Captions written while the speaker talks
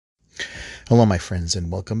Hello, my friends,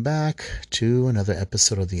 and welcome back to another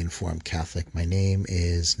episode of The Informed Catholic. My name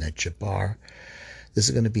is Ned Jabbar. This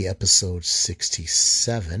is going to be episode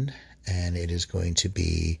 67, and it is going to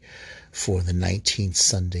be for the 19th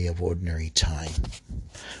Sunday of Ordinary Time.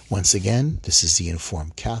 Once again, this is The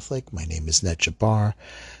Informed Catholic. My name is Ned Jabbar.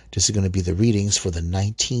 This is going to be the readings for the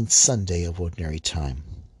 19th Sunday of Ordinary Time.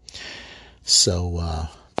 So,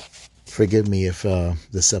 forgive me if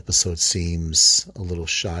this episode seems a little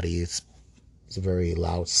shoddy. It's a very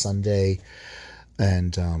loud Sunday,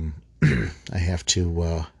 and I have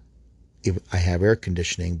air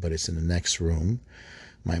conditioning, but it's in the next room.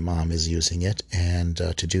 My mom is using it, and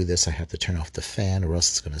to do this, I have to turn off the fan, or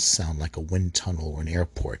else it's going to sound like a wind tunnel or an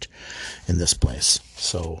airport in this place.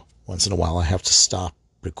 So once in a while, I have to stop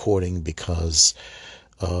recording because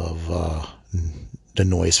of the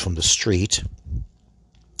noise from the street,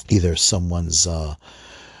 either someone's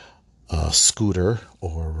scooter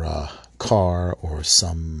or car or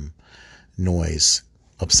some noise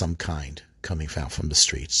of some kind coming out from the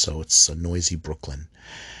street. So it's a noisy Brooklyn.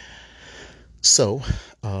 So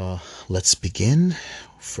let's begin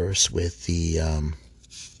first with the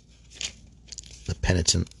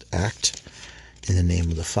penitent act. In the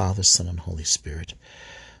name of the Father, Son, and Holy Spirit.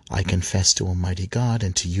 I confess to Almighty God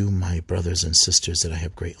and to you, my brothers and sisters, that I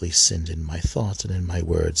have greatly sinned in my thoughts and in my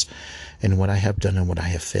words, in what I have done and what I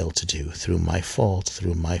have failed to do, through my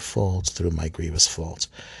grievous fault.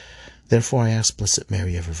 Therefore I ask Blessed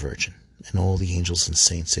Mary, ever Virgin, and all the angels and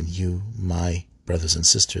saints, and you, my brothers and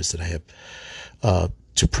sisters, that I have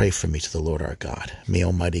to pray for me to the Lord our God. May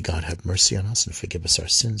Almighty God have mercy on us and forgive us our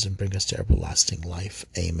sins and bring us to everlasting life.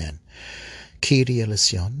 Amen. Kyrie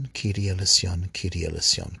eleison, Kyrie eleison, Kyrie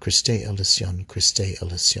eleison, Christe eleison, Christe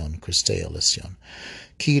eleison, Christe eleison,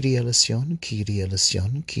 Kyrie eleison, Kyrie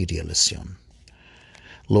eleison, Kyrie eleison.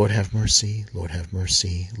 Lord have mercy, Lord have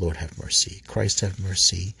mercy, Lord have mercy. Christ have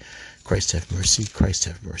mercy, Christ have mercy, Christ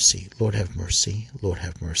have mercy. Lord have mercy, Lord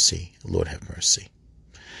have mercy, Lord have mercy.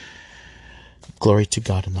 Glory to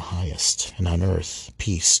God in the highest, and on earth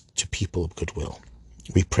peace to people of good will.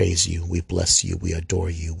 We praise you, we bless you, we adore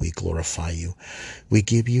you, we glorify you. We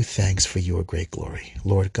give you thanks for your great glory.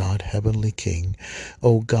 Lord God, Heavenly King,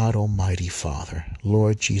 O God, Almighty Father,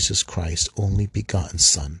 Lord Jesus Christ, only begotten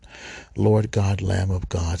Son, Lord God, Lamb of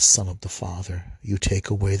God, Son of the Father, you take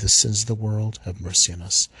away the sins of the world, have mercy on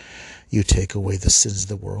us. You take away the sins of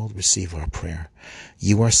the world, receive our prayer.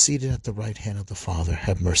 You are seated at the right hand of the Father,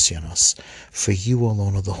 have mercy on us. For you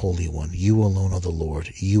alone are the Holy One, you alone are the Lord,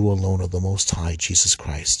 you alone are the Most High, Jesus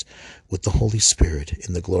Christ, with the Holy Spirit,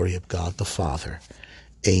 in the glory of God the Father.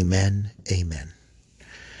 Amen, amen.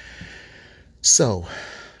 So,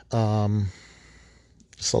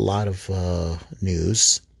 it's a lot of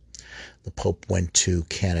news. The Pope went to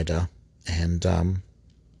Canada, and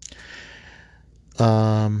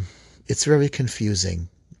it's very confusing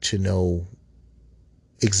to know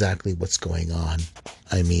exactly what's going on.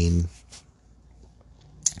 I mean,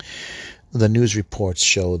 the news reports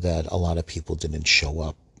show that a lot of people didn't show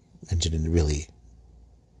up and didn't really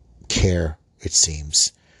care, it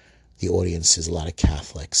seems. The audience is a lot of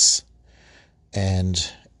Catholics.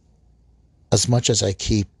 And as much as I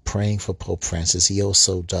keep praying for Pope Francis, he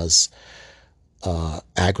also does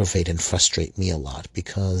aggravate and frustrate me a lot,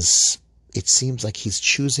 because it seems like he's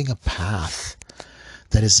choosing a path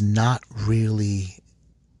that is not really,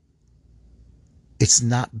 it's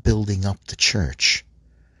not building up the church.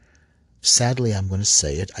 Sadly, I'm going to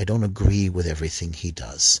say it, I don't agree with everything he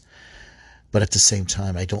does. But at the same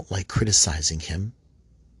time, I don't like criticizing him.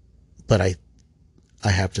 But I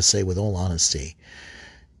have to say with all honesty,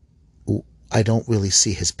 I don't really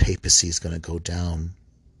see his papacy is going to go down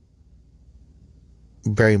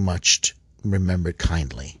very much remembered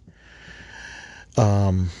kindly.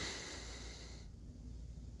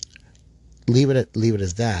 Leave it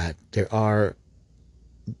as that. There are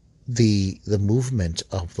the movement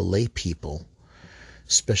of the lay people,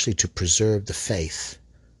 especially to preserve the faith.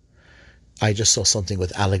 I just saw something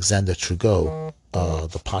with Alexander Trudeau,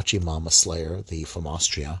 the Pachimama slayer, from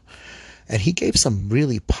Austria, and he gave some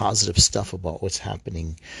really positive stuff about what's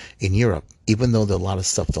happening in Europe. Even though a lot of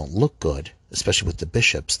stuff don't look good, especially with the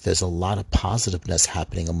bishops, there's a lot of positiveness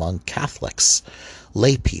happening among Catholics,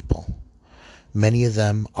 lay people. Many of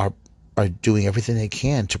them are doing everything they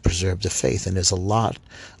can to preserve the faith, and there's a lot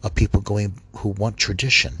of people who want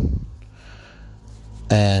tradition.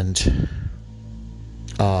 And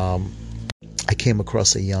I came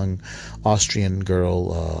across a young Austrian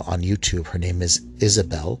girl on YouTube. Her name is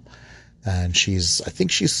Isabel, and I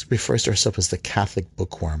think she refers to herself as the Catholic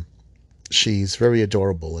bookworm. She's very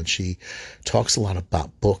adorable, and she talks a lot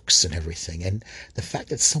about books and everything. And the fact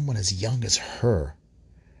that someone as young as her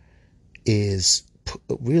is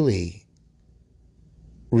really,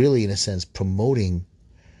 really, in a sense, promoting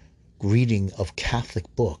reading of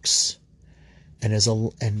Catholic books, and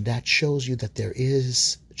that shows you that there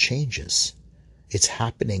is changes. It's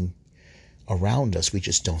happening around us. We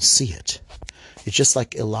just don't see it. It's just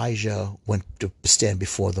like Elijah went to stand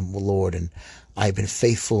before the Lord, and I've been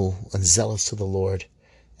faithful and zealous to the Lord,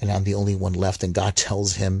 and I'm the only one left. And God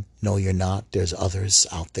tells him, no, you're not. There's others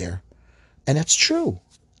out there. And that's true.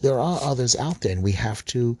 There are others out there, and we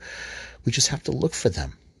just have to look for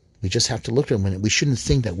them. We just have to look for them, and we shouldn't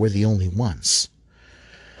think that we're the only ones.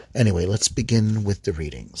 Anyway, let's begin with the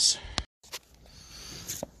readings.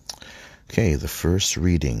 Okay, the first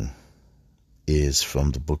reading is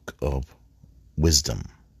from the book of Wisdom,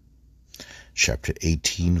 chapter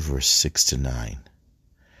 18, verse 6 to 9.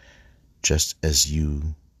 Just as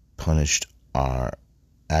you punished our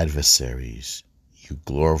adversaries, you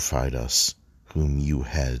glorified us whom you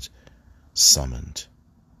had summoned.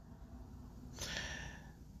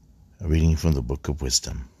 A reading from the book of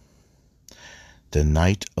Wisdom. The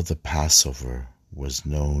night of the Passover was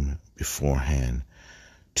known beforehand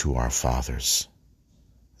to our fathers,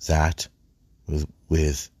 that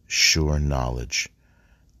with sure knowledge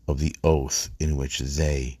of the oath in which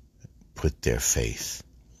they put their faith,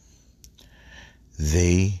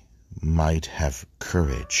 they might have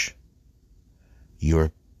courage.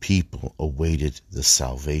 Your people awaited the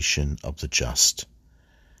salvation of the just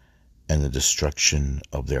and the destruction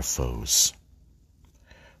of their foes.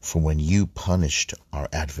 For when you punished our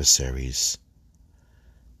adversaries,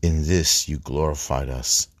 in this you glorified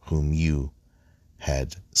us whom you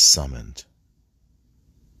had summoned.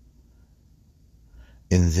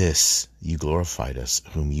 In this you glorified us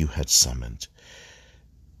whom you had summoned.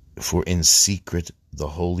 For in secret the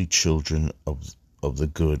holy children of the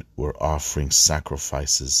good were offering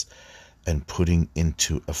sacrifices and putting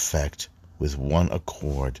into effect with one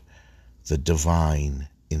accord the divine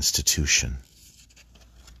institution.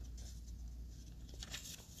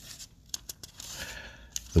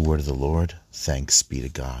 The word of the Lord. Thanks be to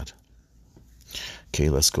God. Okay,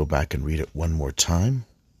 let's go back and read it one more time.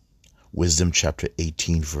 Wisdom chapter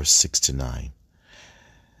 18, verse 6 to 9.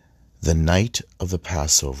 The night of the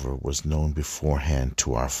Passover was known beforehand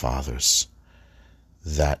to our fathers,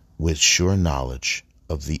 that with sure knowledge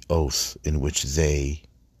of the oath in which they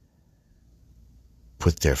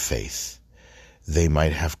put their faith, they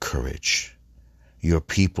might have courage. Your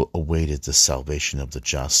people awaited the salvation of the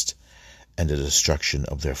just and the destruction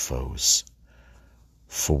of their foes.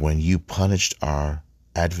 For when you punished our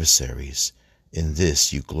adversaries, in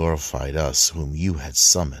this you glorified us whom you had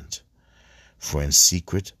summoned. For in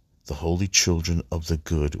secret the holy children of the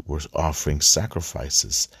good were offering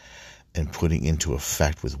sacrifices and putting into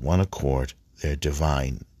effect with one accord their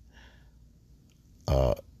divine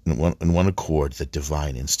the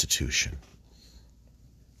divine institution.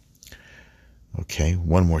 Okay,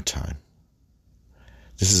 one more time.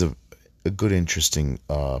 This is a good, interesting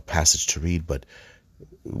passage to read, but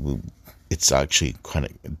it's actually kind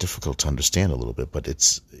of difficult to understand a little bit, but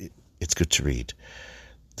it's good to read.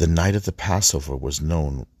 The night of the Passover was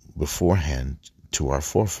known beforehand to our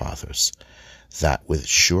forefathers, that with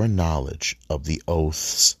sure knowledge of the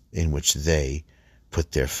oaths in which they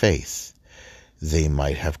put their faith, they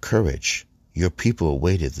might have courage. Your people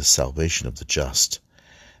awaited the salvation of the just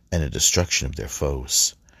and the destruction of their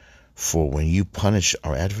foes. For when you punished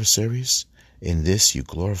our adversaries, in this you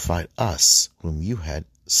glorified us whom you had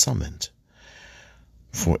summoned.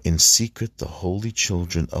 For in secret the holy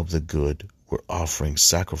children of the good were offering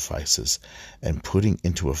sacrifices and putting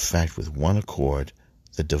into effect with one accord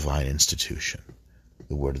the divine institution.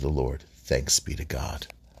 The word of the Lord. Thanks be to God.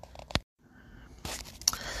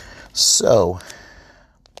 So,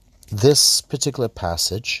 this particular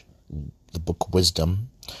passage, the book of Wisdom,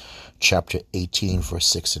 chapter 18, verse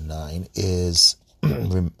 6 and 9, is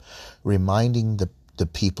reminding the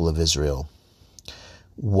people of Israel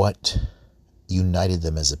what united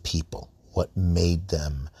them as a people, what made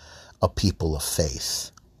them a people of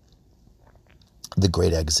faith. The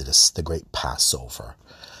great Exodus, the great Passover.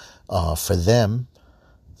 For them,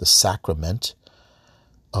 the sacrament,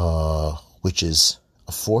 which is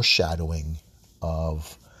a foreshadowing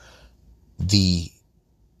of the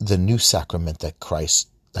new sacrament that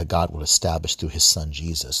God will establish through his son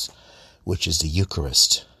Jesus, which is the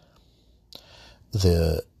Eucharist.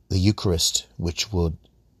 The Eucharist, which would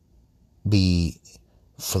be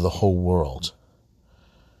for the whole world.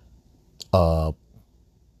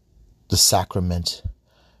 The sacrament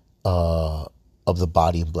of the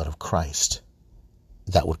body and blood of Christ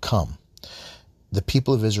that would come. The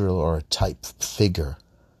people of Israel are a type figure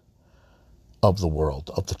of the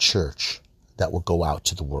world, of the church that will go out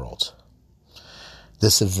to the world.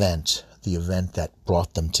 This event, the event that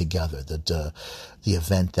brought them together, the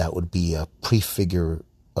event that would be a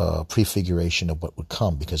prefiguration of what would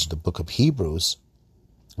come, because the book of Hebrews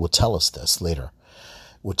will tell us this later,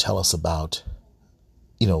 will tell us about,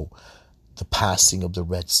 the passing of the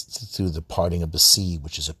Red through the parting of the sea,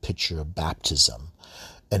 which is a picture of baptism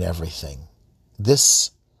and everything.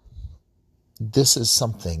 This is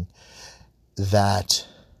something that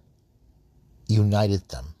united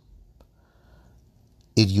them.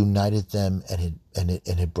 It united them, and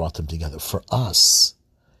it brought them together. For us,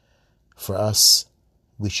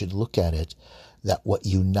 we should look at it that what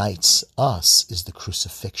unites us is the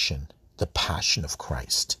crucifixion, the passion of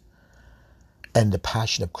Christ. And the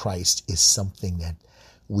passion of Christ is something that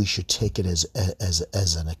we should take it as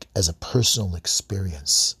a personal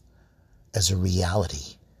experience, as a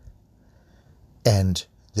reality. And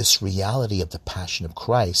this reality of the passion of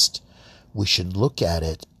Christ, we should look at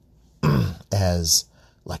it as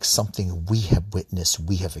like something we have witnessed,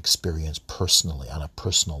 we have experienced personally, on a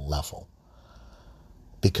personal level,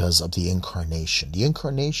 because of the incarnation. The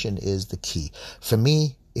incarnation is the key. For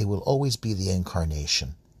me, it will always be the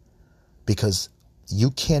incarnation, because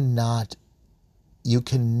you cannot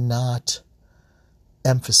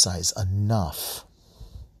emphasize enough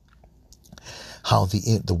how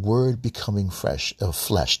the word becoming flesh,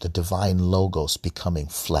 the divine logos becoming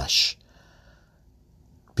flesh,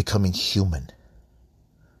 becoming human,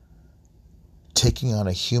 taking on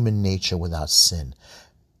a human nature without sin,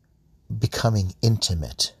 becoming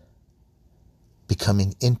intimate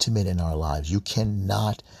in our lives. You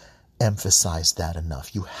cannot emphasize that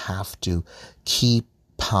enough. You have to keep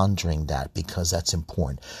pondering that, because that's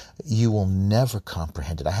important. You will never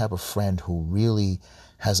comprehend it. I have a friend who really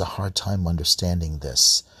has a hard time understanding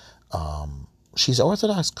this. She's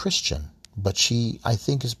Orthodox Christian, but I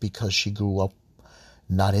think is because she grew up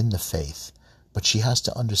not in the faith. But she has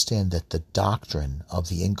to understand that the doctrine of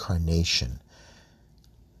the incarnation,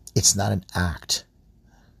 it's not an act.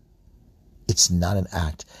 It's not an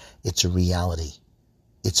act. It's a reality.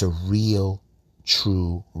 It's a real,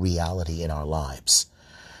 true reality in our lives.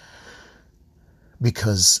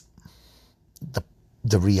 Because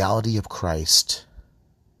the reality of Christ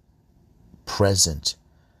present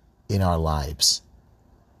in our lives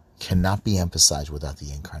cannot be emphasized without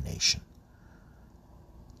the incarnation.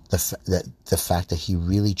 The fact that he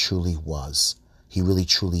really truly was, he really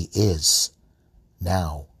truly is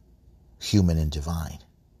now human and divine.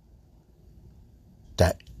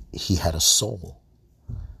 That he had a soul.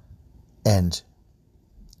 And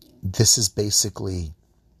this is basically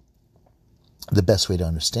the best way to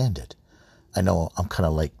understand it. I know I'm kind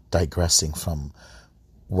of like digressing from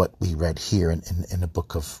what we read here in the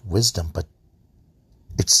book of wisdom, but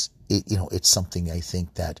it's something I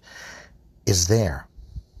think that is there.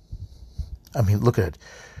 I mean, look at it.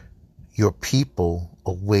 Your people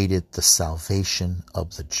awaited the salvation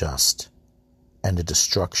of the just and the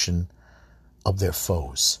destruction of their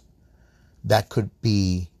foes. That could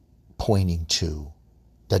be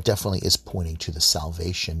that definitely is pointing to the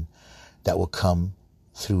salvation that will come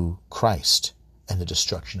through Christ and the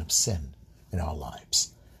destruction of sin in our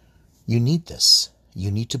lives. You need this.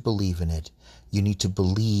 You need to believe in it. You need to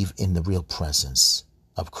believe in the real presence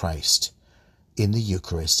of Christ in the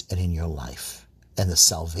Eucharist and in your life, and the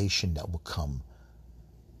salvation that will come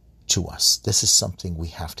to us. This is something we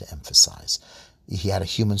have to emphasize. He had a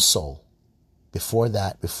human soul. Before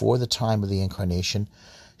that, before the time of the incarnation,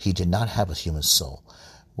 he did not have a human soul.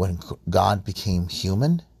 When God became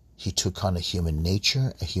human, he took on a human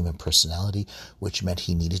nature, a human personality, which meant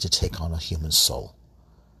he needed to take on a human soul.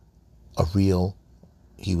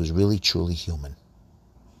 He was really, truly human.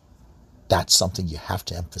 That's something you have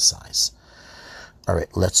to emphasize. All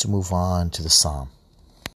right, let's move on to the Psalm.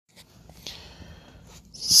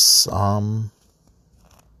 Psalm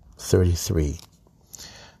 33.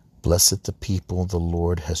 Blessed the people the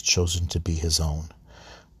Lord has chosen to be his own.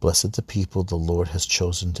 Blessed the people the Lord has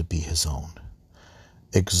chosen to be his own.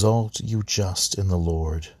 Exalt you just in the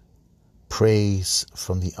Lord. Praise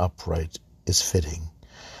from the upright is fitting.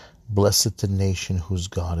 Blessed the nation whose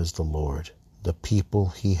God is the Lord, the people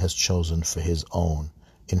he has chosen for his own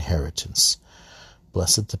inheritance.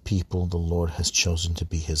 Blessed the people the Lord has chosen to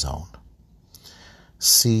be his own.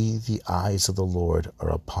 See, the eyes of the Lord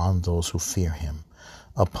are upon those who fear him,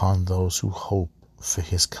 upon those who hope for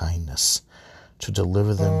his kindness, to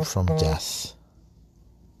deliver them from death,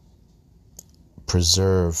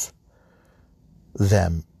 preserve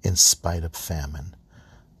them in spite of famine.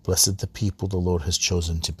 Blessed the people the Lord has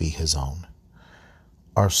chosen to be his own.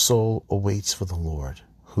 Our soul awaits for the Lord,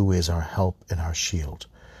 who is our help and our shield.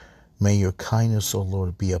 May your kindness, O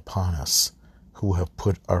Lord, be upon us, who have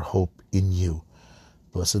put our hope in you.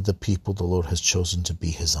 Blessed the people the Lord has chosen to be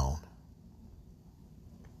his own.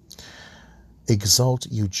 Exalt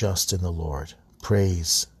you just in the Lord.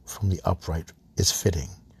 Praise from the upright is fitting.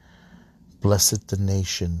 Blessed the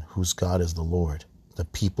nation whose God is the Lord, the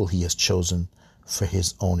people he has chosen for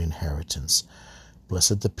his own inheritance.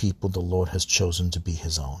 Blessed the people the Lord has chosen to be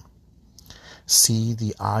his own. See,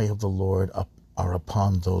 the eye of the Lord are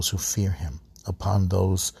upon those who fear him, upon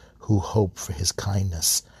those who hope for his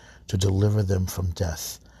kindness, to deliver them from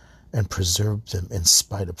death and preserve them in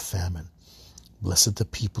spite of famine. Blessed the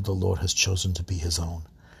people the Lord has chosen to be his own.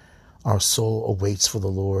 Our soul awaits for the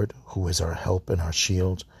Lord, who is our help and our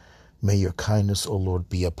shield. May your kindness, O Lord,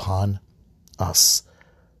 be upon us,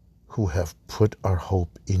 who have put our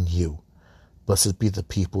hope in you. Blessed be the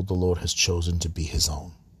people the Lord has chosen to be his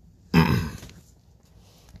own.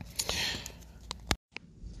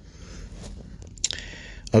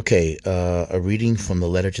 Okay, a reading from the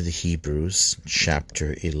letter to the Hebrews,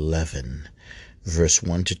 chapter 11, verse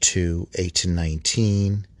 1 to 2, 8 to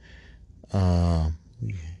 19. We're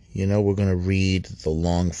going to read the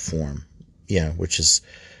long form. Which is,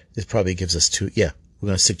 it probably gives us we're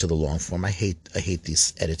going to stick to the long form. I hate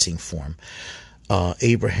this editing form.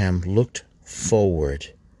 Abraham looked forward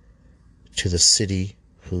to the city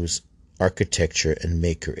whose architecture and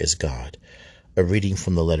maker is God. A reading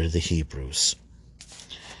from the letter to the Hebrews.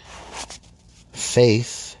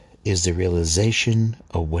 Faith is the realization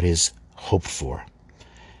of what is hoped for,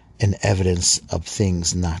 and evidence of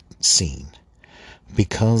things not seen.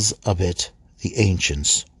 Because of it, the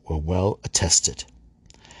ancients were well attested.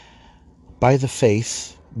 By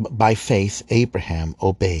faith, Abraham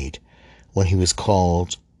obeyed when he was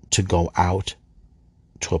called to go out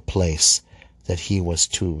to a place that he was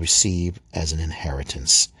to receive as an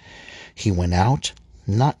inheritance. He went out,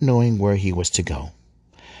 not knowing where he was to go.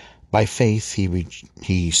 By faith,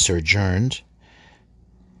 he sojourned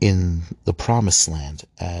in the promised land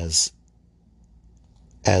as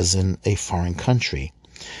in a foreign country,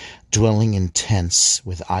 dwelling in tents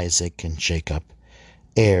with Isaac and Jacob,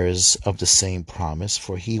 heirs of the same promise,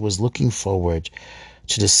 for he was looking forward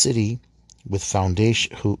to the city with foundation,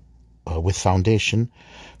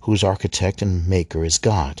 whose architect and maker is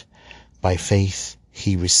God. By faith,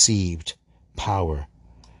 he received power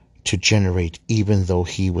to generate, even though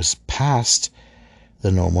he was past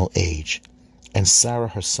the normal age, and Sarah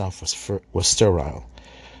herself was sterile,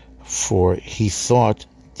 for he thought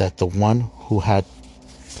that the one who had,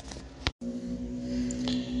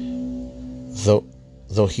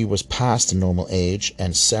 though he was past the normal age,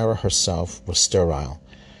 and Sarah herself was sterile,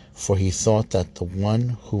 for he thought that the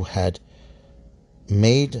one who had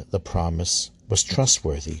made the promise was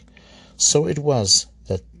trustworthy. So it was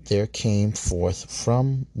that there came forth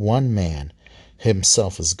from one man,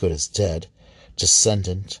 himself as good as dead,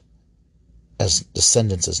 descendants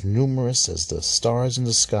as numerous as the stars in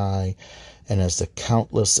the sky, and as the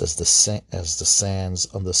countless as the sands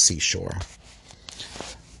on the seashore.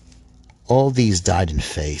 All these died in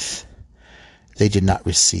faith. They did not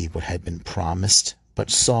receive what had been promised, but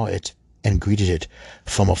saw it and greeted it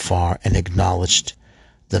from afar, and acknowledged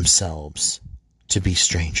themselves to be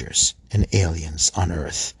strangers and aliens on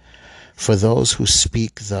earth. For those who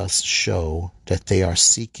speak thus show that they are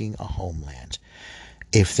seeking a homeland.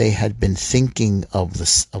 If they had been thinking of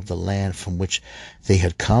the land from which they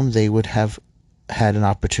had come, they would have had an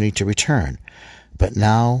opportunity to return. But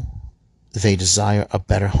now they desire a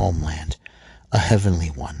better homeland, a heavenly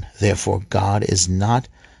one. Therefore God is not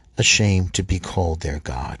ashamed to be called their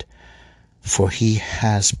God, for he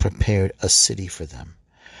has prepared a city for them.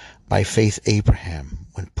 By faith Abraham,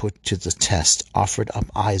 when put to the test, offered up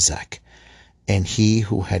Isaac, and he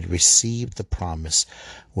who had received the promise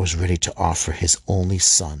was ready to offer his only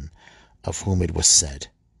son, of whom it was said,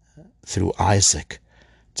 "Through Isaac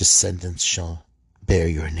descendants shall bear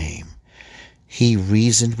your name." He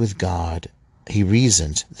reasoned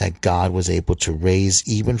that God was able to raise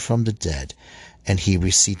even from the dead, and he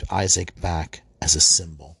received Isaac back as a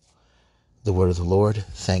symbol. The word of the Lord.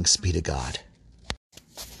 Thanks be to God.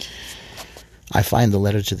 I find the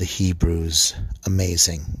letter to the Hebrews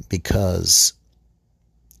amazing, because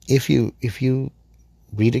if you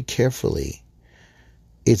read it carefully,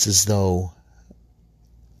 it's as though,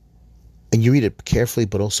 and you read it carefully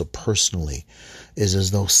but also personally, is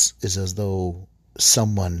as though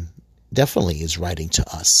someone definitely is writing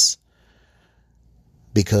to us.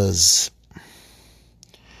 Because,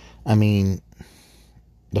 I mean,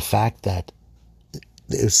 The fact that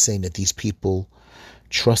it was saying that these people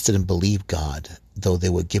trusted and believed God, though they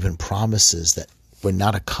were given promises that were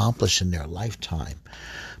not accomplished in their lifetime,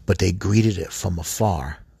 but they greeted it from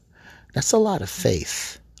afar. That's a lot of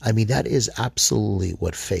faith. I mean, that is absolutely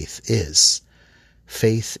what faith is.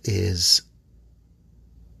 Faith is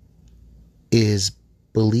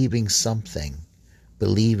believing something,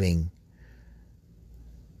 believing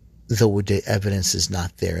though the evidence is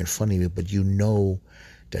not there in front of you, but you know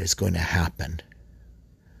that it's going to happen.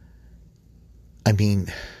 I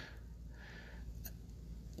mean,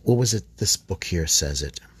 what was it? This book here says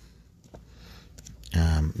it.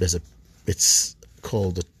 It's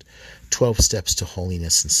called 12 Steps to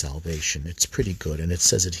Holiness and Salvation. It's pretty good, and it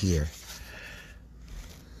says it here.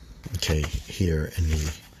 Okay, here,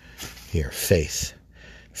 faith.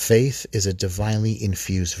 Faith is a divinely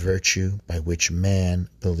infused virtue by which man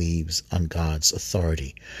believes on God's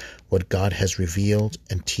authority, what God has revealed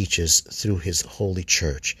and teaches through his holy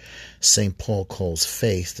church. St. Paul calls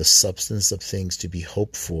faith the substance of things to be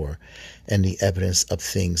hoped for and the evidence of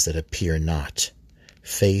things that appear not.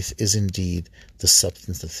 Faith is indeed the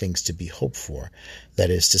substance of things to be hoped for, that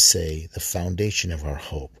is to say, the foundation of our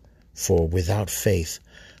hope. For without faith,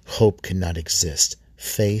 hope cannot exist.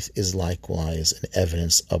 Faith is likewise an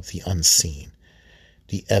evidence of the unseen,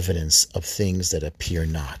 the evidence of things that appear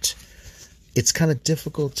not. It's kind of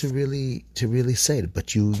difficult to really say it,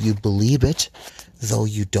 but you believe it, though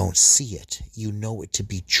you don't see it. You know it to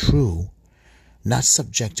be true, not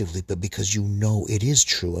subjectively, but because you know it is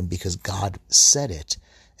true, and because God said it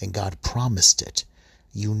and God promised it.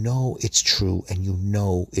 You know it's true and you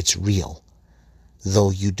know it's real, though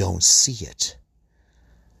you don't see it.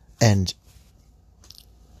 And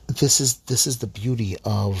this is the beauty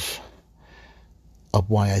of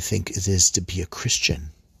why I think it is to be a Christian,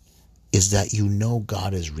 is that you know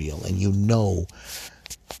God is real, and you know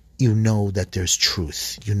that there's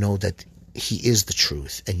truth. You know that he is the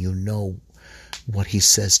truth, and you know what he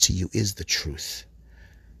says to you is the truth.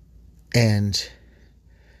 And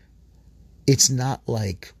it's not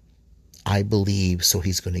like I believe, so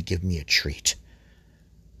he's going to give me a treat.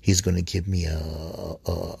 He's going to give me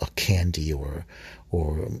a candy or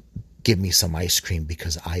give me some ice cream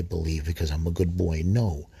because I believe, because I'm a good boy.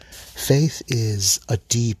 No. Faith is a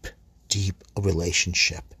deep, deep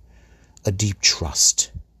relationship, a deep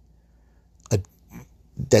trust,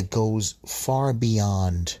 that goes far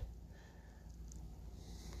beyond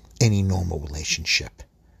any normal relationship,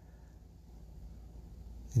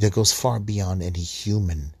 that goes far beyond any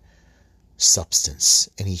human substance,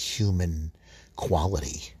 any human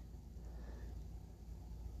quality.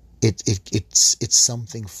 It's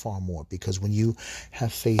something far more, because when you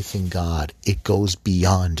have faith in God, it goes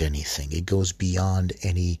beyond anything. It goes beyond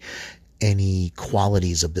any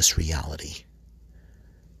qualities of this reality.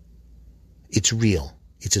 It's real.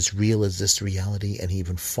 It's as real as this reality, and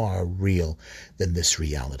even far real than this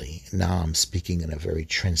reality. Now I'm speaking in a very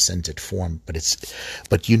transcendent form,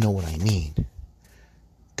 but you know what I mean.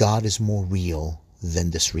 God is more real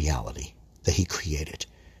than this reality that he created.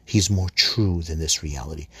 He's more true than this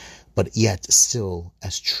reality, but yet still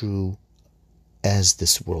as true as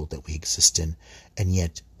this world that we exist in, and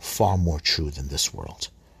yet far more true than this world.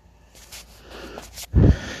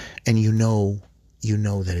 And you know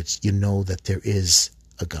that there is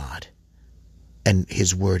a God, and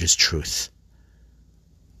his word is truth.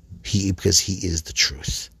 Because he is the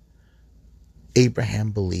truth.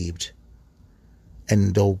 Abraham believed,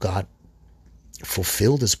 and though God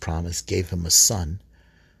fulfilled his promise, gave him a son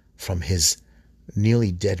from his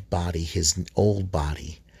nearly dead body, his old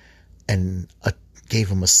body, and gave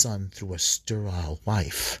him a son through a sterile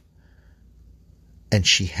wife, and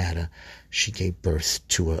she gave birth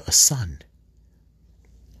to a son.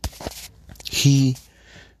 He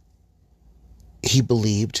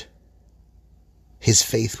believed. His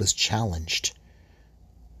faith was challenged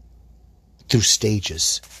through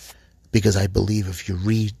stages, because I believe if you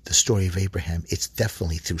read the story of Abraham, it's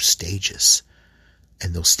definitely through stages,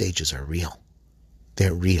 and those stages are real.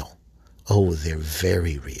 They're real. Oh, they're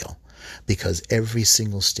very real, because every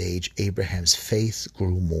single stage, Abraham's faith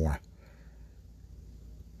grew more.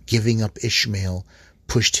 Giving up Ishmael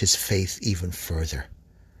pushed his faith even further.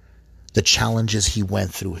 The challenges he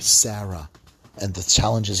went through with Sarah, and the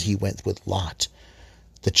challenges he went with Lot,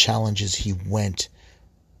 the challenges he went,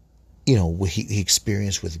 he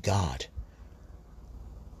experienced with God.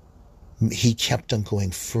 He kept on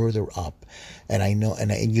going further up, and I know,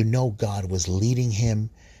 and God was leading him,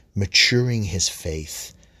 maturing his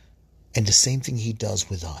faith, and the same thing he does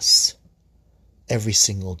with us every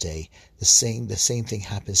single day. The same thing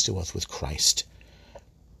happens to us with Christ.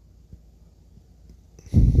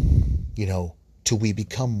 till we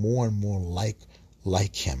become more and more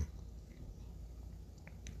like him.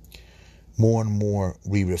 More and more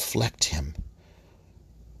we reflect him.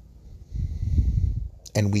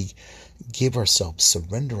 And we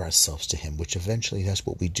surrender ourselves to him, which eventually that's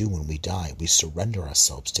what we do when we die. We surrender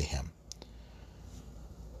ourselves to him.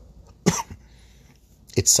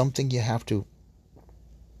 It's something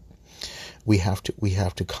we have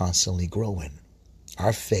to constantly grow in.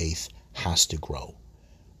 Our faith has to grow.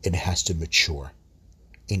 It has to mature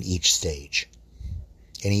in each stage,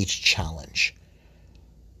 in each challenge,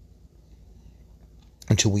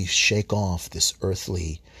 until we shake off this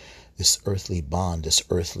earthly bond, this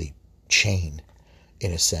earthly chain,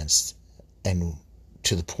 in a sense, and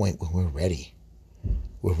to the point where we're ready.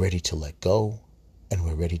 We're ready to let go, and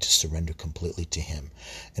we're ready to surrender completely to him.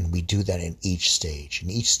 And we do that in each stage. And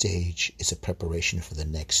each stage is a preparation for the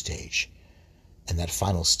next stage. And that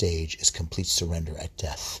final stage is complete surrender at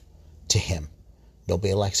death to him.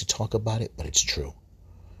 Nobody likes to talk about it, but it's true.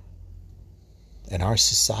 And our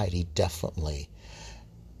society definitely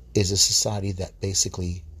is a society that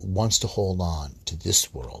basically wants to hold on to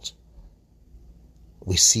this world.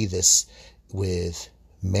 We see this with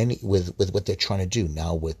what they're trying to do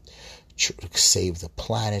now, with save the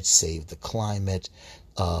planet, save the climate,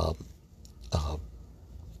 the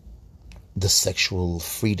sexual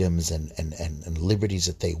freedoms and liberties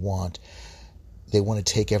that they want. They want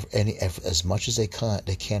to take as much as they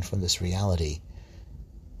can from this reality,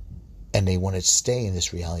 and they want to stay in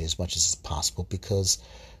this reality as much as possible, because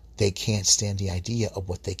they can't stand the idea of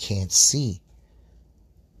what they can't see,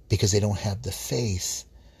 because they don't have the faith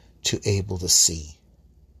to able to see,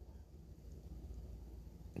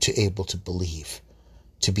 to able to believe,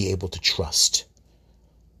 to be able to trust.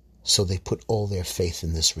 So they put all their faith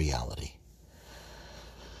in this reality.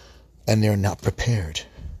 And they're not prepared.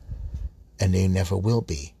 And they never will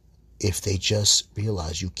be, if they just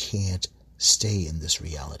realize you can't stay in this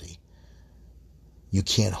reality. You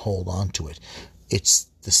can't hold on to it. It's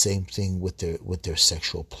the same thing with their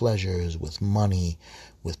sexual pleasures, with money,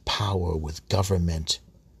 with power, with government,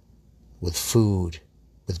 with food,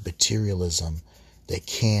 with materialism.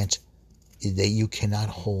 You cannot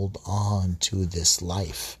hold on to this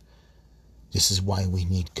life. This is why we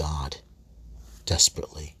need God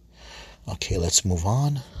desperately. Okay, let's move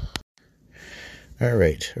on. All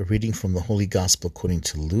right, a reading from the Holy Gospel according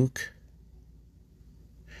to Luke.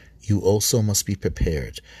 You also must be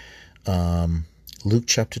prepared. Luke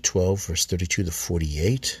chapter 12, verse 32 to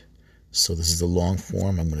 48. So this is the long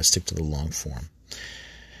form. I'm going to stick to the long form.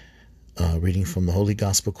 Reading from the Holy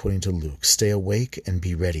Gospel according to Luke. Stay awake and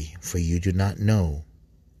be ready, for you do not know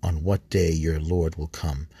on what day your Lord will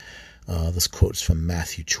come. This quote is from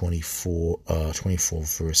Matthew 24,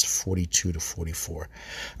 verse 42 to 44.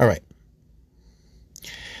 All right.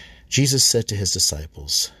 Jesus said to his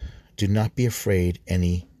disciples, do not be afraid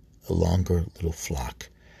any longer, little flock,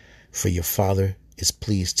 for your Father is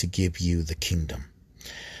pleased to give you the kingdom.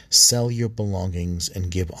 Sell your belongings and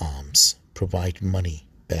give alms. Provide money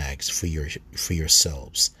bags for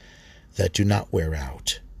yourselves that do not wear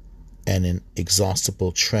out, and an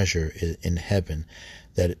inexhaustible treasure in heaven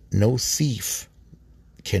that no thief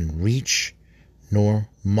can reach nor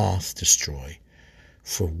moth destroy.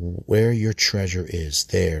 For where your treasure is,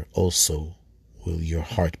 there also will your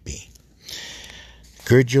heart be.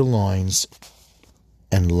 Gird your loins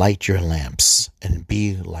and light your lamps, and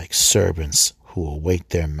be like servants who await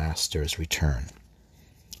their master's return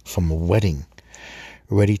from a wedding,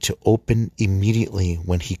 ready to open immediately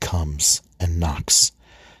when he comes and knocks.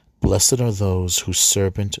 Blessed are those whose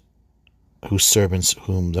servants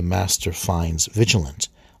whom the master finds vigilant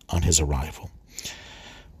on his arrival.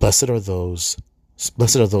 Blessed are those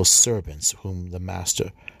servants whom the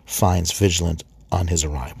master finds vigilant on his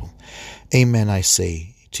arrival. Amen, I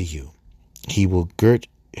say to you, he will gird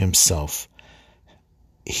himself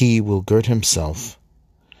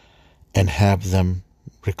and have them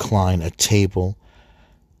recline at table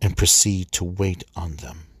and proceed to wait on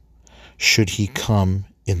them. Should he come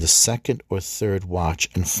in the second or third watch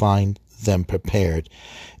and find them prepared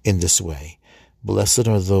in this way, blessed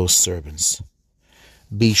are those servants.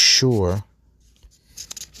 Be sure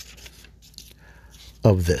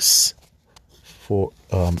of this, for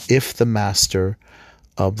if the master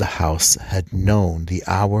of the house had known the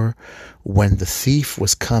hour when the thief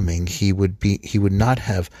was coming, he would not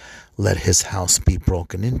have let his house be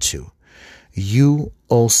broken into. You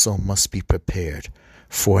also must be prepared,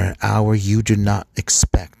 for an hour you do not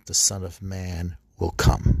expect the Son of Man will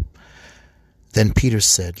come. Then Peter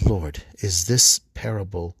said, Lord, is this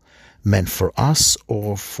parable meant for us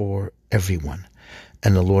or for everyone?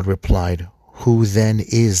 And the Lord replied, Who then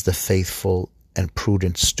is the faithful and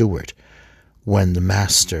prudent steward when the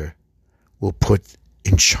master will put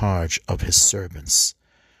in charge of his servants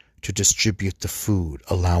to distribute the food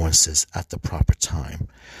allowances at the proper time?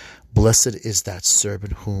 Blessed is that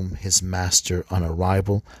servant whom his master on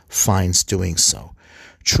arrival finds doing so.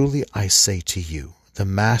 Truly I say to you, the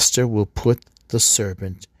master will put the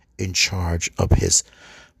servant in charge of his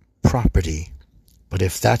property. But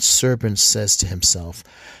if that servant says to himself,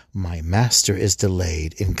 my master is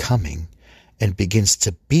delayed in coming, and begins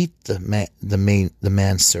to beat the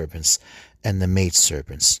manservants and the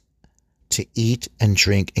maidservants, to eat and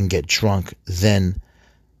drink and get drunk, then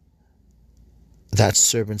that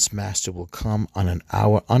servant's master will come on an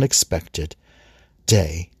unexpected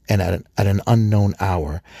day and at an unknown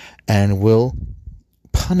hour, and will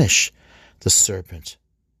punish the servant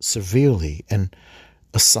severely and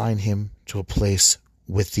assign him to a place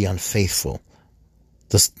with the unfaithful.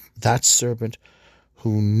 That servant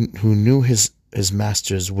who knew his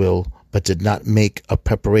master's will but did not make up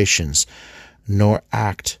preparations nor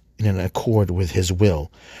act in accord with his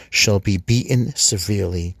will shall be beaten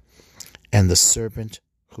severely, and the servant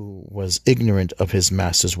who was ignorant of his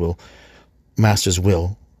master's will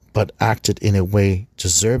but acted in a way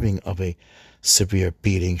deserving of a severe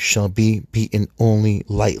beating shall be beaten only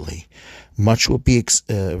lightly. Much will be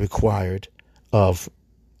required of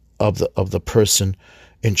the person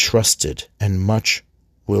entrusted, and much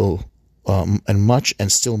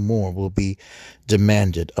and still more will be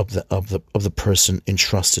demanded of the person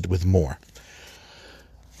entrusted with more.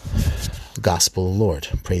 Gospel of the Lord.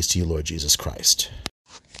 Praise to you, Lord Jesus Christ.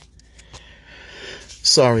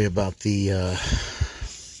 Sorry about the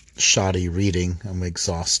shoddy reading. I'm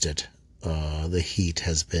exhausted. The heat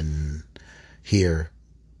has been here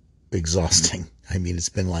exhausting. I mean, it's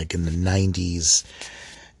been like in the 90s,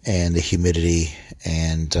 and the humidity,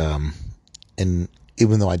 and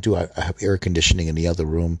even though I have air conditioning in the other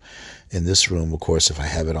room, in this room, of course, if I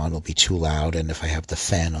have it on, it'll be too loud, and if I have the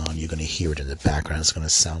fan on, you're going to hear it in the background. It's going to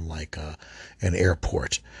sound like an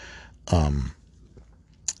airport.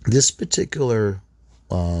 This particular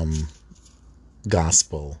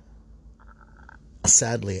gospel,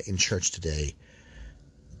 sadly, in church today,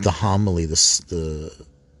 the homily the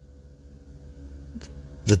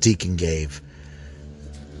deacon gave,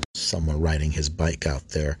 someone riding his bike out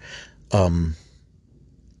there,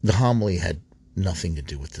 the homily had nothing to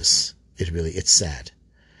do with this. It's sad.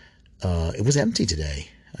 It was empty today.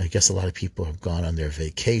 I guess a lot of people have gone on their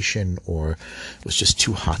vacation, or it was just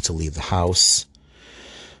too hot to leave the house.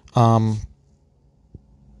 I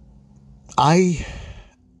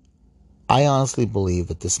honestly believe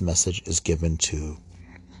that this message is given to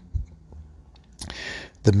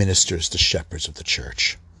the ministers, the shepherds of the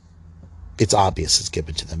church. It's obvious it's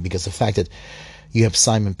given to them, because the fact that you have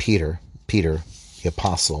Simon Peter, the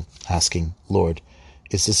apostle, asking, Lord,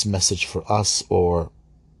 is this message for us, or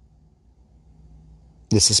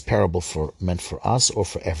is this parable meant for us or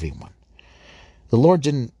for everyone? The Lord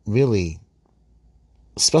didn't really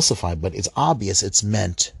specify, but it's obvious it's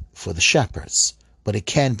meant for the shepherds. But it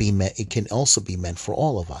can also be meant for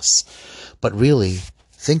all of us. But really,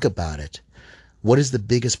 think about it. What is the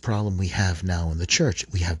biggest problem we have now in the church?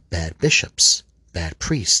 We have bad bishops, bad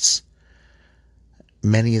priests.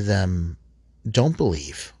 Many of them don't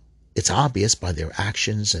believe. It's obvious by their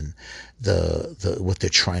actions and the what they're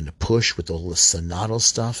trying to push with all the synodal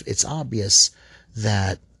stuff. It's obvious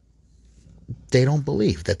that they don't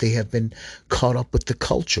believe, that they have been caught up with the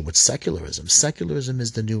culture, with secularism. Secularism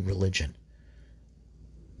is the new religion.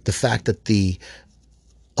 The fact that the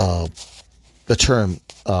term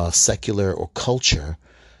secular or culture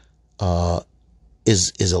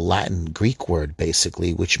is a Latin Greek word,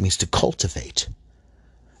 basically, which means to cultivate.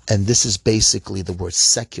 And this is basically, the word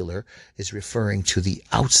secular is referring to the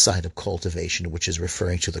outside of cultivation, which is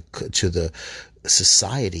referring to the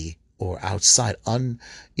society or outside, in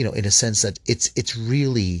a sense that it's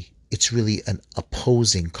really an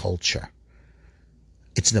opposing culture.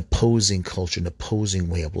 It's an opposing culture, an opposing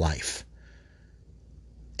way of life.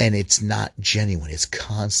 And it's not genuine. It's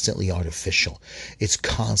constantly artificial. It's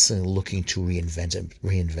constantly looking to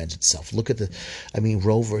reinvent itself. Look at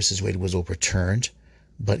Roe versus Wade was overturned,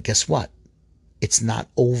 but guess what? It's not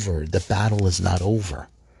over. The battle is not over.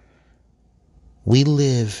 We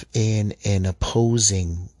live in an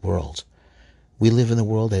opposing world. We live in a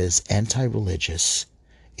world that is anti-religious.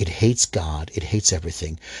 It hates God. It hates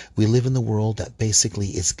everything. We live in the world that basically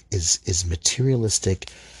is materialistic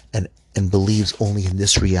and believes only in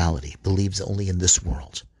this reality, believes only in this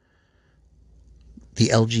world. The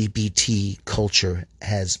LGBT culture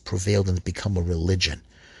has prevailed and become a religion.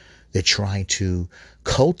 They're trying to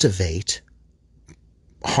cultivate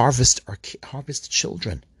harvest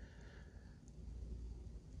children.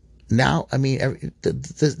 Now, I mean,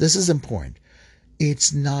 this is important.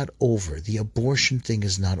 It's not over. The abortion thing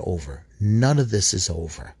is not over. None of this is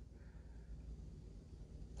over.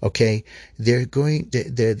 Okay, they're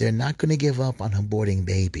not going to give up on aborting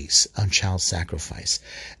babies, on child sacrifice,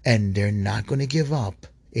 and they're not going to give up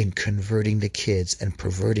in converting the kids and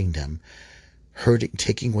perverting them,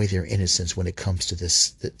 taking away their innocence when it comes to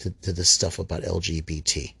this stuff about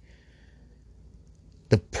LGBT.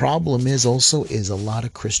 The problem is a lot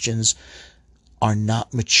of Christians are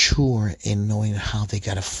not mature in knowing how they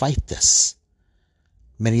got to fight this.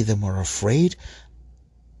 Many of them are afraid,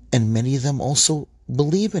 and many of them also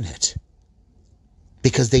believe in it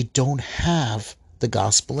because they don't have the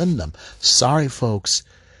gospel in them. Sorry, folks,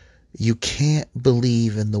 you can't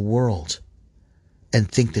believe in the world and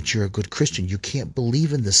think that you're a good Christian. You can't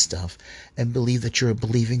believe in this stuff and believe that you're a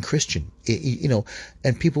believing Christian.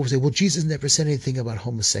 And people will say, well, Jesus never said anything about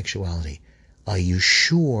homosexuality. Are you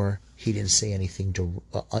sure he didn't say anything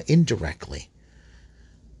indirectly?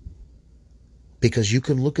 Because you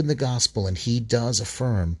can look in the gospel and he does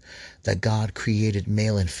affirm that God created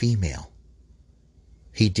male and female.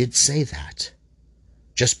 He did say that.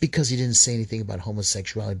 Just because he didn't say anything about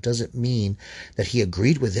homosexuality doesn't mean that he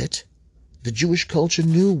agreed with it. The Jewish culture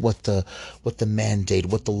knew what the mandate,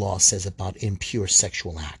 what the law says about impure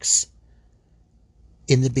sexual acts.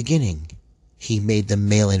 In the beginning, he made them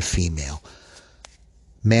male and female.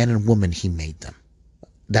 Man and woman, he made them.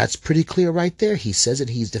 That's pretty clear right there. He says that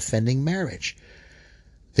he's defending marriage.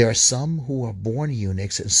 There are some who are born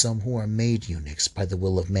eunuchs and some who are made eunuchs by the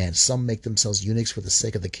will of man. Some make themselves eunuchs for the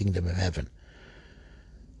sake of the kingdom of heaven.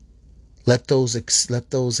 Let those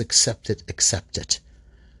accept it.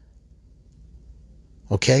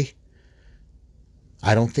 Okay?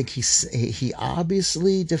 I don't think he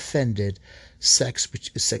obviously defended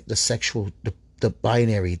the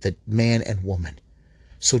binary, the man and woman.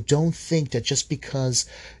 So don't think that just because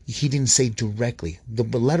he didn't say directly, the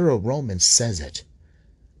letter of Romans says it.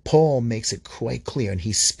 Paul makes it quite clear, and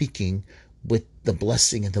he's speaking with the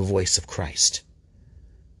blessing and the voice of Christ.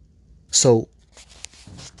 So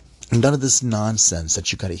none of this nonsense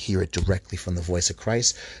that you got to hear it directly from the voice of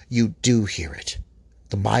Christ. You do hear it.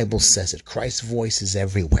 The Bible says it. Christ's voice is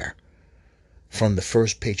everywhere, from the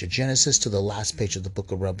first page of Genesis to the last page of the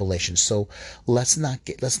book of Revelation. So let's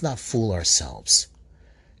not fool ourselves.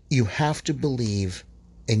 You have to believe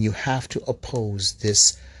and you have to oppose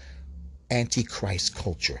this Antichrist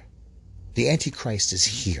culture. The Antichrist is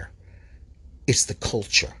here. It's the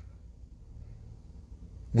culture.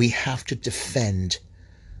 We have to defend.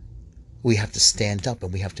 We have to stand up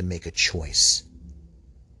and we have to make a choice.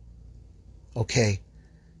 Okay?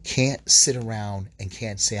 Can't sit around and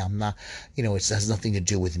can't say I'm not, it has nothing to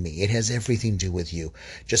do with me. It has everything to do with you.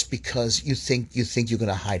 Just because you think you're going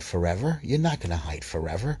to hide forever, you're not going to hide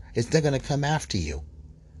forever. They're going to come after you.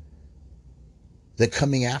 They're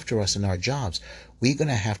coming after us in our jobs. We're going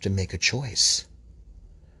to have to make a choice.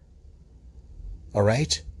 All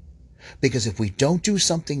right? Because if we don't do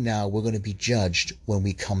something now, we're going to be judged when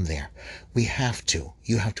we come there. We have to.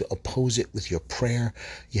 You have to oppose it with your prayer.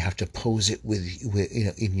 You have to oppose it with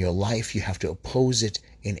in your life. You have to oppose it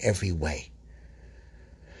in every way.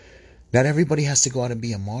 Not everybody has to go out and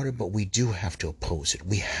be a martyr, but we do have to oppose it.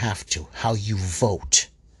 We have to. How you vote.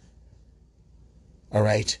 All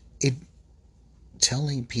right?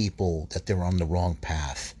 Telling people that they're on the wrong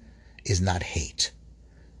path is not hate.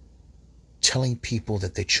 Telling people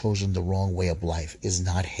that they've chosen the wrong way of life is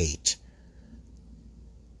not hate.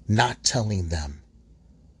 Not telling them,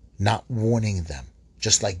 not warning them,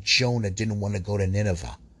 just like Jonah didn't want to go to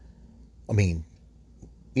Nineveh.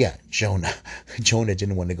 Jonah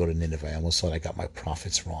didn't want to go to Nineveh. I almost thought I got my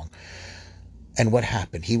prophets wrong. And what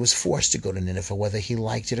happened? He was forced to go to Nineveh whether he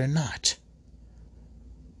liked it or not.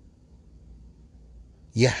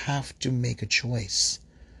 You have to make a choice.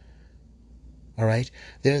 All right?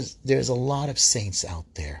 There's a lot of saints out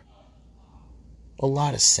there. A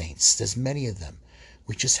lot of saints. There's many of them.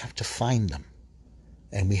 We just have to find them.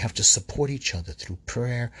 And we have to support each other through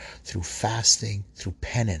prayer, through fasting, through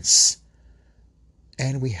penance.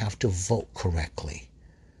 And we have to vote correctly.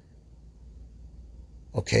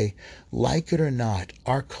 Okay? Like it or not,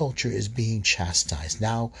 our culture is being chastised.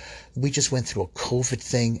 Now, we just went through a COVID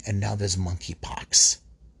thing, and now there's monkeypox.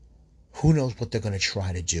 Who knows what they're going to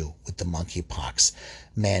try to do with the monkeypox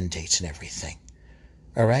mandates and everything.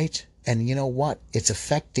 All right? And you know what? It's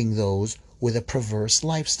affecting those with a perverse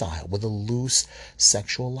lifestyle, with a loose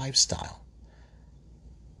sexual lifestyle.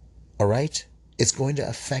 All right? It's going to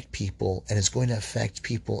affect people, and it's going to affect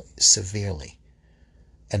people severely.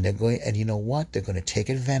 And they're going, and you know what? They're going to take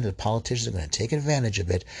advantage. The politicians are going to take advantage of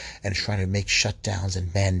it and try to make shutdowns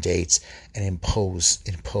and mandates and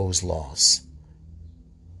impose laws.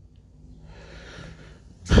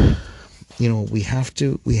 We have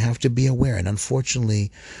to be aware, and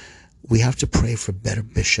unfortunately, we have to pray for better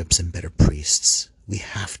bishops and better priests. We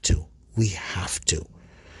have to.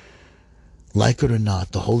 Like it or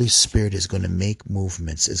not, the Holy Spirit is going to make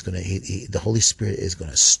movements. The Holy Spirit is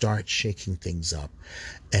going to start shaking things up,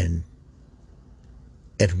 and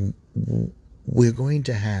we're going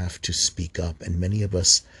to have to speak up, and many of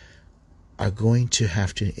us are going to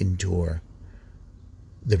have to endure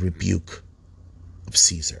the rebuke of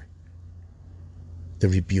Caesar, the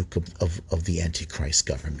rebuke of the Antichrist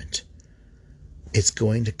government. It's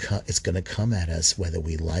going to come at us whether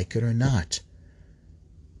we like it or not.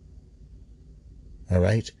 All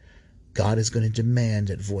right? God is going to demand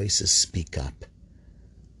that voices speak up.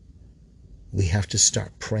 We have to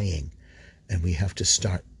start praying, and we have to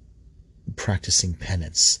start practicing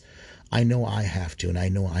penance. I know I have to, and I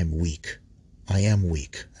know I'm weak. I am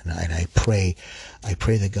weak, and I pray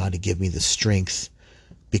that God to give me the strength,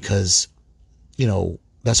 because,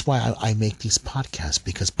 that's why I make these podcasts,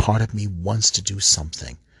 because part of me wants to do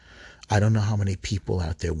something. I don't know how many people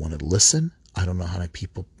out there want to listen. I don't know how many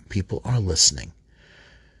people are listening.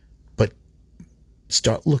 But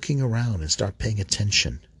start looking around and start paying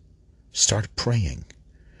attention. Start praying.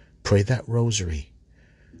 Pray that rosary.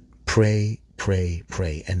 Pray,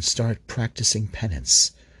 and start practicing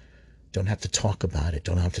penance. Don't have to talk about it.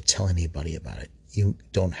 Don't have to tell anybody about it. You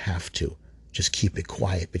don't have to. Just keep it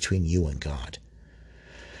quiet between you and God.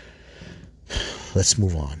 Let's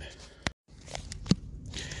move on.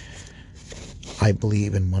 I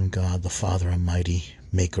believe in one God, the Father Almighty,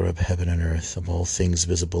 maker of heaven and earth, of all things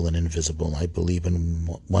visible and invisible. I believe in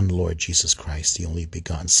one Lord Jesus Christ, the only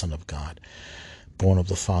begotten Son of God, born of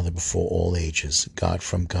the Father before all ages, God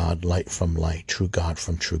from God, light from light, true God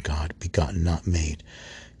from true God, begotten, not made,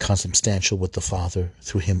 consubstantial with the Father.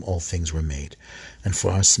 Through him all things were made. And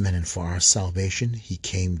for us men and for our salvation, he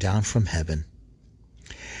came down from heaven,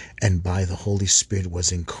 and by the Holy Spirit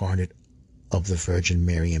was incarnate of the Virgin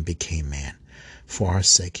Mary and became man. For our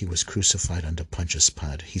sake he was crucified under Pontius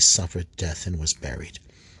Pilate. He suffered death and was buried,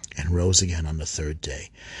 and rose again on the third day.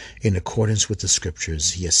 In accordance with the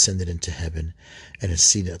Scriptures, he ascended into heaven, and is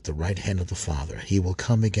seated at the right hand of the Father. He will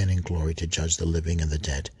come again in glory to judge the living and the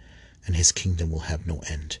dead, and his kingdom will have no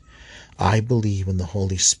end. I believe in the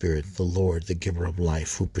Holy Spirit, the Lord, the giver of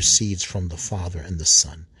life, who proceeds from the Father and the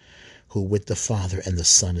Son, who with the Father and the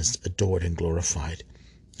Son is adored and glorified.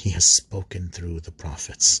 He has spoken through the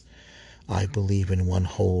prophets. I believe in one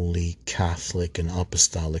holy, Catholic, and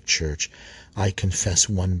Apostolic Church. I confess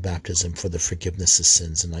one baptism for the forgiveness of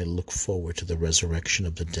sins, and I look forward to the resurrection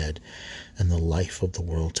of the dead and the life of the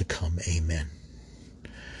world to come. Amen.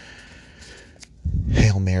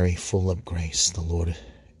 Hail Mary, full of grace, the Lord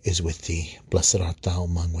is with thee. Blessed art thou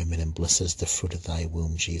among women, and blessed is the fruit of thy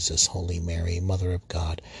womb, Jesus. Holy Mary, Mother of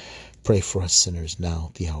God, pray for us sinners now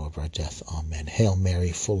at the hour of our death. Amen. Hail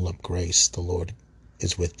Mary, full of grace, the Lord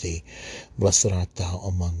is with thee. Blessed art thou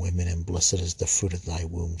among women, and blessed is the fruit of thy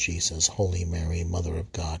womb, Jesus. Holy Mary, Mother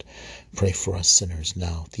of God, pray for us sinners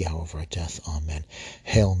now at the hour of our death. Amen.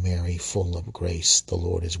 Hail Mary, full of grace, the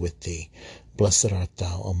Lord is with thee. Blessed art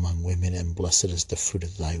thou among women, and blessed is the fruit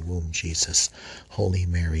of thy womb, Jesus. Holy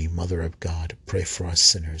Mary, Mother of God, pray for us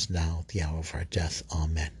sinners now at the hour of our death.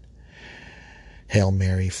 Amen. Hail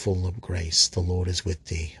Mary, full of grace, the Lord is with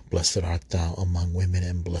thee. Blessed art thou among women,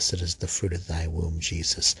 and blessed is the fruit of thy womb,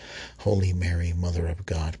 Jesus. Holy Mary, Mother of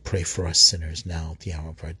God, pray for us sinners now at the hour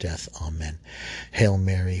of our death. Amen. Hail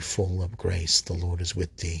Mary, full of grace, the Lord is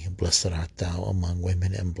with thee. Blessed art thou among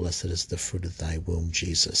women, and blessed is the fruit of thy womb,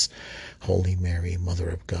 Jesus. Holy Mary, Mother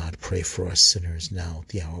of God, pray for us sinners now at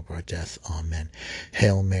the hour of our death. Amen.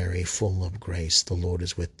 Hail Mary, full of grace, the Lord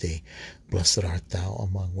is with thee. Blessed art thou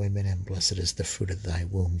among women, and blessed is the fruit of thy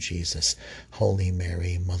womb, Jesus. Holy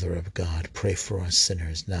Mary, Mother of God, pray for us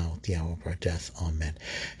sinners now at the hour of our death. Amen.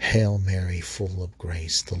 Hail Mary, full of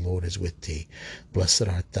grace, the Lord is with thee. Blessed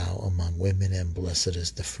art thou among women, and blessed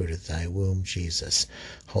is the fruit of thy womb, Jesus.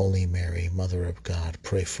 Holy Mary, Mother of God,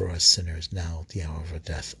 pray for us sinners now at the hour of our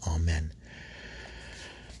death. Amen.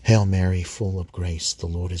 Hail Mary, full of grace, the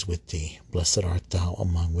Lord is with thee. Blessed art thou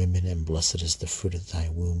among women, and blessed is the fruit of thy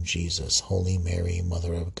womb, Jesus. Holy Mary,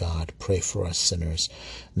 Mother of God, pray for us sinners,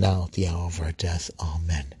 now at the hour of our death.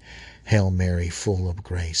 Amen. Hail Mary, full of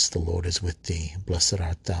grace, the Lord is with thee. Blessed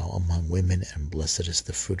art thou among women, and blessed is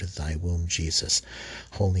the fruit of thy womb, Jesus.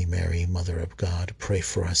 Holy Mary, Mother of God, pray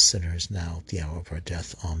for us sinners, now at the hour of our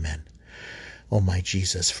death. Amen. O my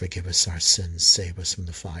Jesus, forgive us our sins, save us from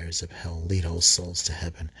the fires of hell, lead all souls to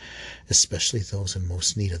heaven, especially those in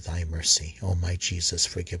most need of thy mercy. O my Jesus,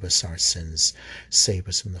 forgive us our sins, save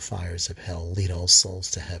us from the fires of hell, lead all souls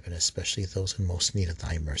to heaven, especially those in most need of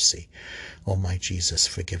thy mercy. O my Jesus,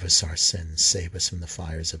 forgive us our sins, save us from the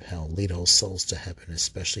fires of hell, lead all souls to heaven,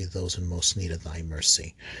 especially those in most need of thy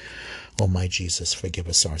mercy. O my Jesus, forgive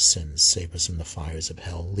us our sins, save us from the fires of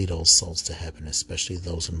hell, lead all souls to heaven, especially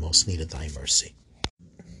those in most need of thy mercy.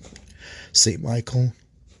 Saint Michael,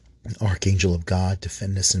 Archangel of God,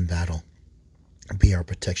 defend us in battle. Be our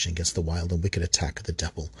protection against the wild and wicked attack of the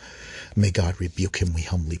devil. May God rebuke him, we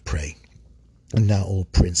humbly pray. And now, O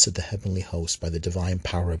Prince of the heavenly host, by the divine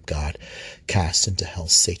power of God, cast into hell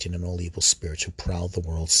Satan and all evil spirits who prowl the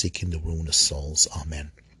world seeking the ruin of souls.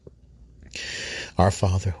 Amen. Our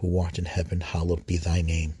Father, who art in heaven, hallowed be thy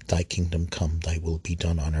name. Thy kingdom come, thy will be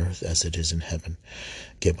done on earth as it is in heaven.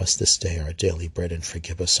 Give us this day our daily bread, and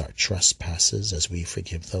forgive us our trespasses as we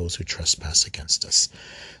forgive those who trespass against us.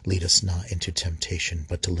 Lead us not into temptation,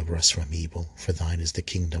 but deliver us from evil. For thine is the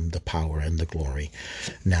kingdom, the power, and the glory,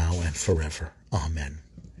 now and forever. Amen.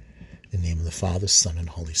 In the name of the Father, Son, and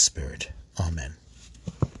Holy Spirit. Amen.